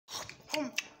This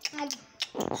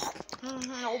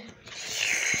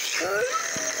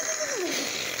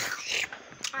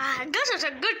is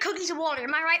a good cookies and water.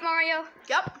 Am I right, Mario?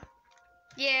 Yep.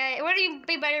 Yeah, would it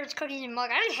be better if it's cookies and milk?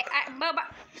 But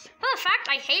for the fact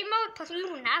I hate milk, plus we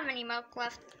don't have any milk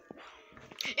left.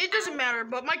 It doesn't matter,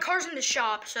 but my car's in the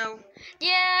shop, so.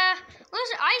 Yeah,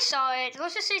 listen, I saw it.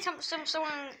 Let's just say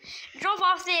someone drove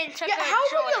off there and took Yeah, how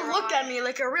would would you look at me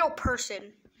like a real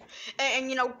person? And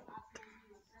you know,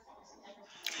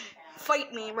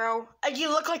 fight me, bro. You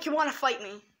look like you want to fight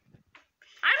me.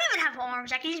 I don't even have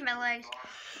arms. I can use my legs.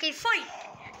 Okay, fight.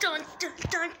 Dun dun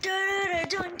dun dun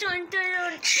dun dun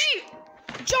dun.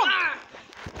 Jump.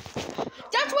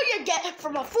 That's what you get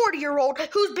from a 40-year-old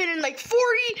who's been in like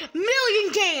 40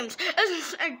 million games,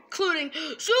 including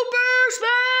Super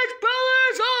Smash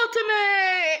Bros.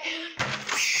 Ultimate.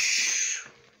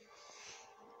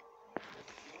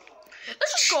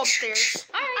 Let's just go upstairs.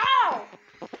 All right. Ow!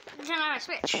 Turn on my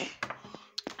switch.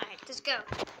 All right, let's go.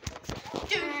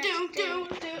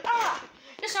 Ah!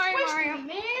 Sorry, Mario.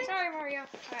 Man. Sorry, Mario.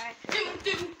 All right.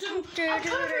 I'm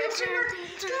coming for you,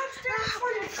 downstairs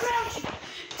for you, crouch.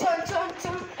 Dun, dun,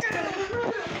 dun, dun.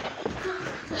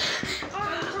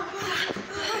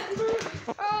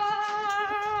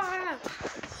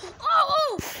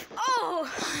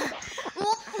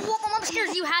 I'm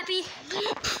upstairs. You happy?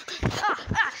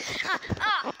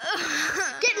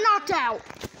 Get knocked out.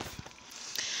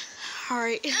 All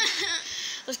right.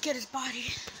 Let's get his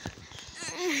body.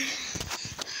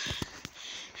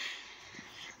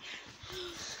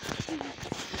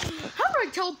 How do I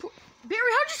teleport?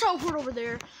 Barry, how'd you teleport over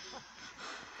there?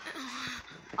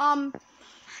 No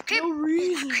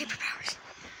reason. Creeper powers.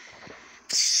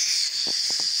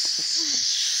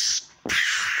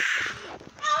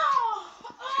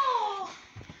 Oh!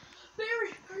 Barry,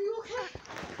 are you okay?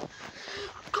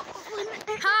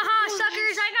 Ha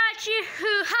suckers, I got you.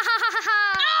 Ha.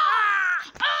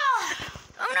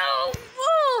 Oh no!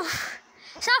 Ooh.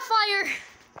 Sapphire!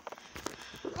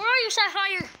 Where are you,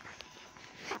 Sapphire?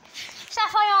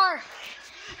 Sapphire!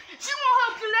 She won't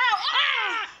help you now.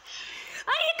 I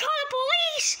need to call the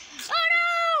police! Oh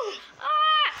no!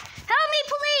 Help me,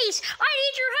 police! I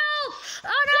need your help!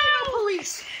 Oh no!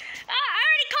 Police. I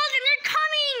already called them, they're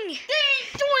coming! They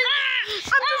ain't doing it.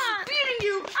 I'm just beating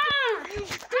you. You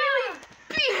really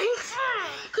beating.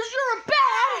 Because you're a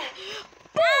bad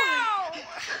boy.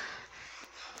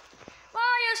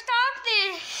 Mario, stop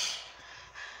this!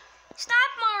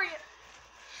 Stop, Mario!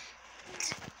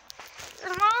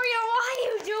 Mario, why are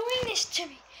you doing this to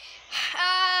me?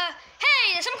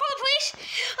 Hey, did someone call the police?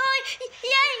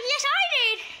 Yes, I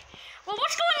did. Well,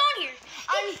 what's going on here?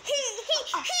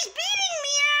 He's beating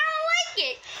me and I don't like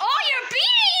it. Oh, you're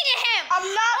beating him! I'm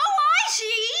not. Oh, I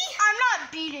see. I'm not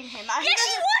beating him. Yes,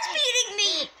 he was beating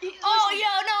me. Oh,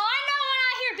 yo, no, I know when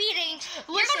I hear beatings.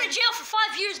 You're going to jail for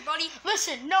 5 years, buddy.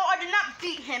 Listen, no, I did not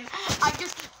beat him. I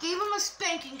just gave him a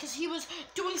spanking because he was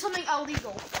doing something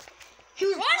illegal. He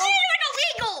was. Why is he doing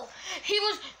illegal?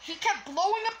 He kept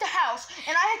blowing up the house,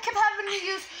 and I kept having to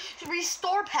use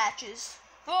restore patches.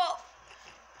 Well,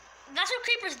 that's what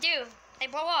creepers do. They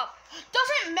blow up.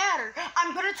 Doesn't matter.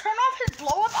 I'm gonna turn off his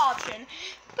blow up option.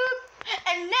 Boop.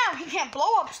 And now he can't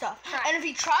blow up stuff. Right. And if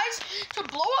he tries to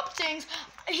blow up things,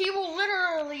 he will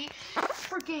literally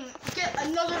freaking get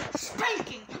another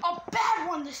spanking. A bad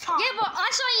one this time. Yeah, but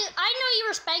I know you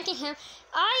were spanking him.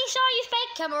 I saw you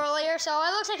spank him earlier, so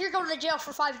it looks like you're going to jail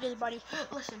for 5 years, buddy.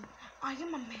 Listen, I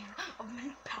am a man of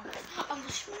many powers.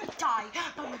 Unless you want to die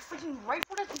by my freaking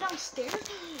rifle that's downstairs,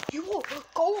 you will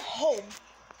go home.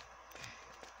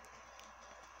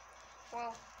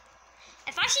 Well,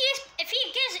 if I see this,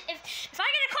 if I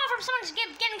get a call from someone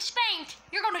getting spanked,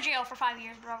 you're going to jail for 5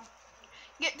 years, bro.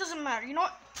 Yeah, it doesn't matter. You know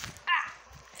what?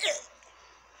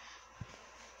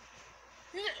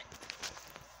 No,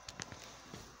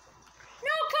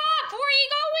 cop! Where are you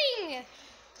going?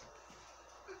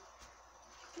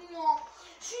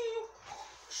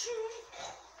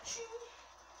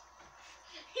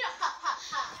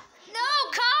 No,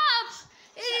 cop!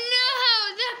 No,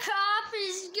 the cop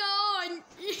is gone.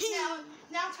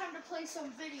 Now time to play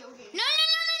some video games. No.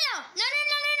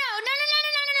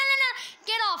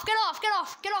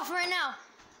 Get off right now.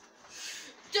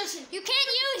 Listen, You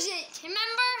can't use it,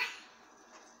 remember?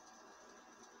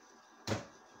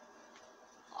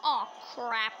 Oh,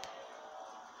 crap.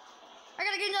 I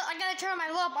gotta turn on my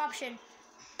low option.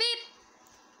 Beep.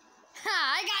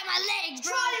 Ha, I got my legs,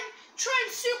 bro. try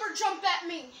and super jump at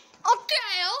me.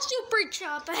 Okay, I'll super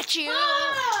jump at you.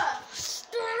 Ah!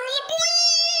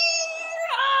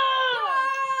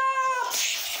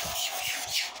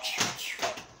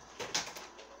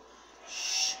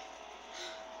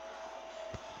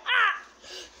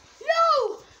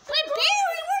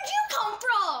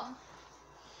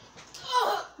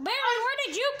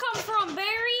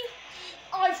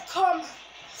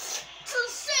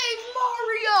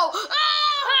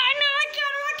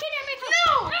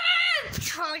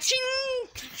 Ching.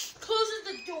 Closes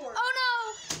the door. Oh no!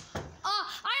 I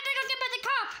have to go get by the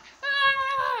cop.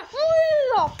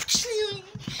 Oh,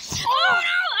 Oh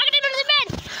no! I gotta get to the bed.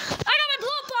 I got my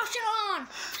blow potion on.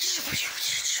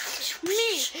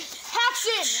 me,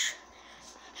 Haxon.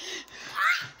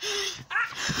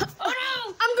 Oh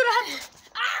no! I'm gonna have.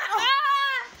 Ah!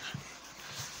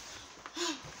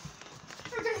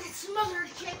 You're gonna get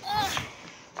smothered, kid.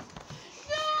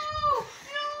 No!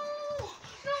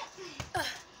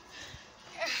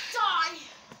 Die!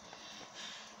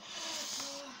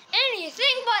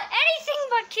 Anything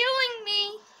but killing me.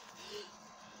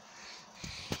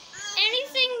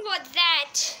 Anything but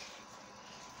that.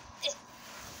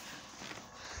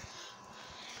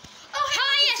 Oh,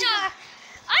 Hi, yes,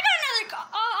 I got another call.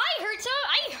 I heard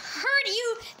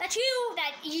that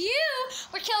you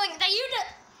were killing,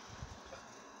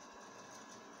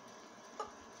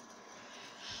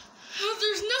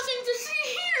 There's nothing to see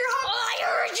here, huh? Oh, I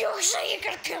heard you say you're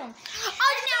gonna kill him.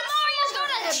 Now Mario's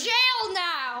going to jail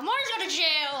now. Mario's going to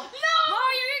jail. No!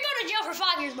 Mario, you're going to jail for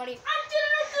 5 years, buddy. I'm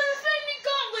getting up to the defending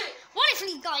gauntlet! What if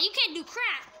he got? You can't do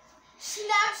crap.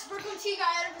 Snaps Brooklyn T guy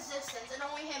out of existence, and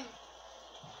only him.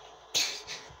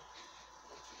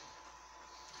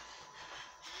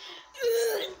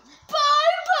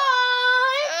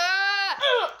 Bye-bye!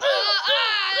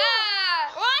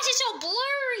 Why is it so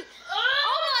blurry?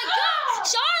 Oh my god!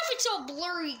 Sorry if it's so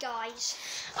blurry, guys.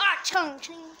 Chung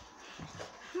chung.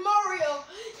 Mario,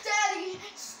 Daddy,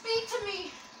 speak to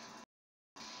me.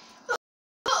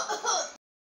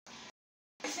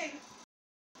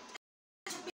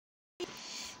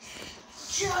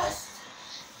 Just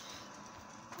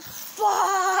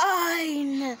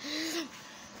fine.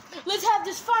 Let's have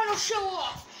this final show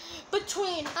off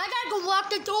between. I gotta go lock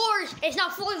the doors. It's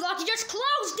not fully locked. You just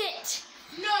closed it.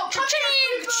 No, come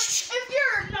here, if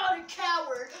you're not a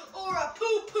coward or a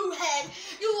poo-poo head,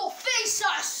 you will face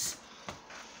us.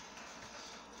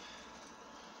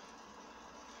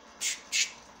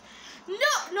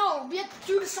 No, we have to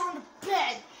do this on the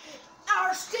bed.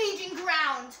 Our staging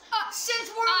ground. Since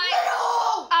we're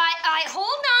little. I hold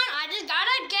on. I just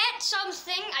gotta get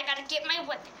something. I gotta get my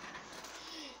weapon.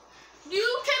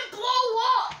 You can blow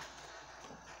up.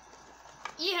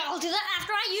 Yeah, I'll do that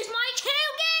after I use my 2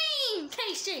 game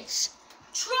cases.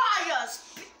 Try us.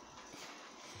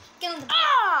 Get on the bed.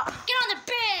 Ah! Get on the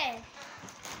bed.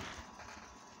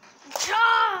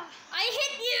 Ah! I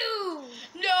hit you.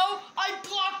 No, I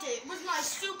blocked it with my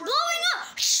super. Blowing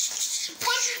up.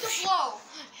 Punches the blow.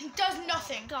 It does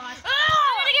nothing. God. Ah!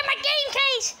 I'm gonna get my game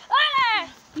case.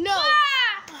 No. I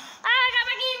got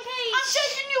my game case. I'm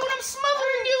taking you and I'm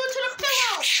smothering you into the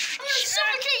pillow. I'm gonna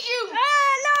suffocate you.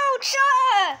 No,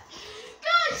 shut.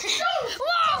 Guys, don't.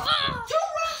 Whoa. Two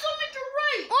wrongs don't make it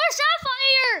right. Or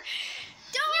Sapphire.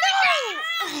 Don't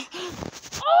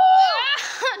No.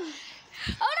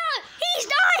 Oh no, he's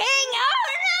dying. Oh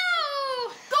no.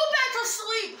 Go back to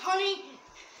sleep, honey.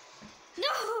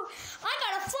 No, I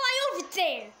gotta fly over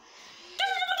there.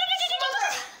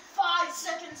 5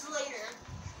 seconds later,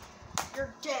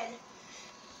 you're dead.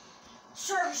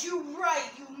 Serves you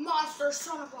right, you monster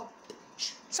son of a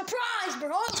bitch. Surprise, bro.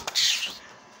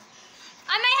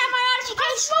 I may have my Odyssey I'm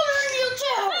case. smothering you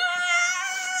too. Oh,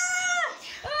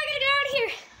 I gotta get out of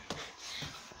here.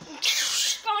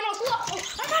 Oh no, it's locked. Oh,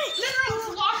 I got it. Literally, it's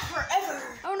locked forever.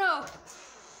 Oh no.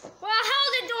 Well,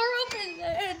 how's the door open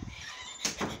then?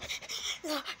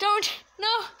 Don't.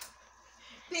 No.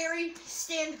 Barry,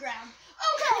 stand ground.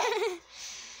 Okay.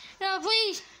 No,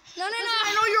 please. No. Listen, I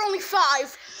know you're only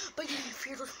 5, but you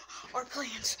interfered with our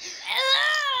plans.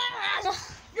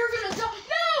 You're gonna die.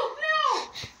 No!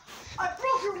 I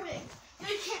broke your wing.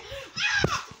 You can't.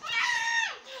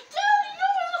 Daddy, no!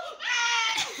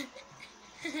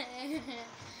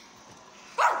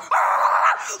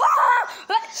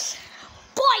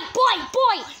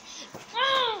 Boy.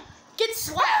 Get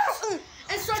slapped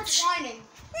and starts whining.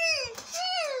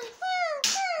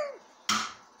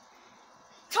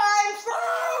 Time for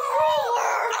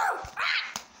roller.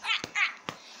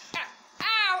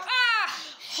 Ow!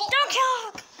 Don't kill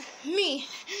Me.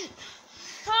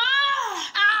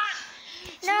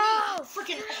 No!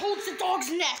 Freaking holds the dog's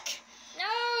neck.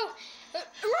 No!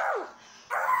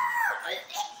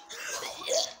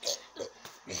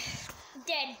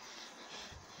 Dead.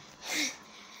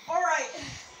 Alright.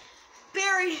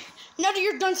 Barry, now that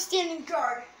you're done standing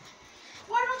guard,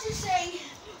 why don't you say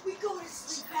we go to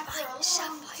sleep after a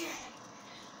long day?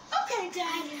 Okay,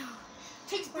 Dad.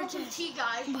 Takes Brooklyn T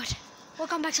guy, But we'll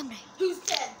come back someday. who's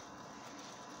dead.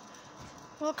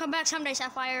 We'll come back someday,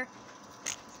 Sapphire.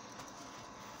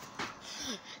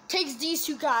 Takes these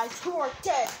 2 guys who are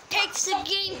dead. Takes the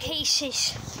game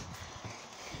cases.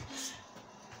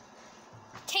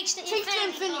 Takes the Take the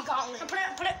Infinity Gauntlet.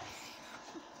 Put it.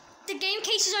 The game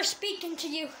cases are speaking to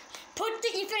you. Put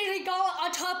the Infinity Gauntlet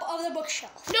on top of the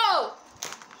bookshelf. No!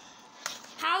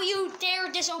 How you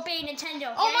dare disobey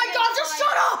Nintendo? Oh my god, just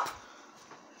shut up!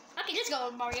 Okay, just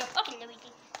go, Mario. Okay,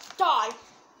 Luigi. Die.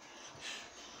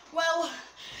 Well,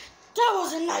 that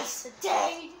was a nice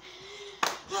day.